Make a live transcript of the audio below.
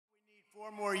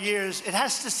4 more years, it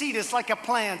has to seed. It's like a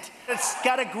plant. It's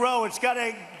got to grow. It's got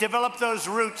to develop those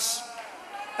roots.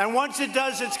 And once it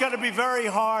does, it's going to be very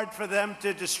hard for them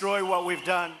to destroy what we've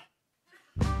done.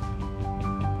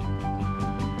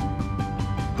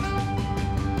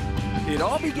 It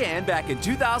all began back in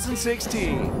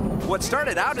 2016. What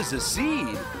started out as a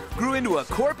seed grew into a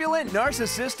corpulent,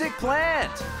 narcissistic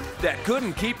plant that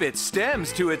couldn't keep its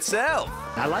stems to itself.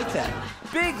 I like that.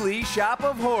 Bigley Shop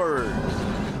of Horrors.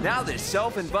 Now this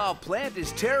self-involved plant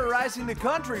is terrorizing the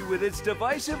country with its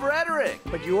divisive rhetoric.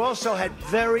 But you also had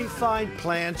very fine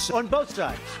plants on both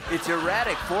sides. Its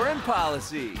erratic foreign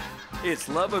policy. Its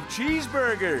love of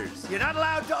cheeseburgers. You're not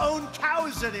allowed to own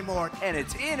cows anymore. And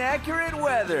its inaccurate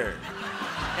weather.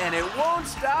 And it won't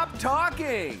stop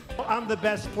talking. I'm the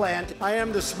best plant. I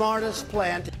am the smartest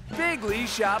plant. Bigley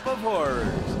Shop of Horrors.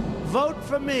 Vote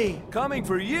for me. Coming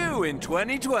for you in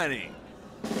 2020.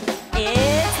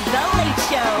 It's The Late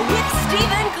Show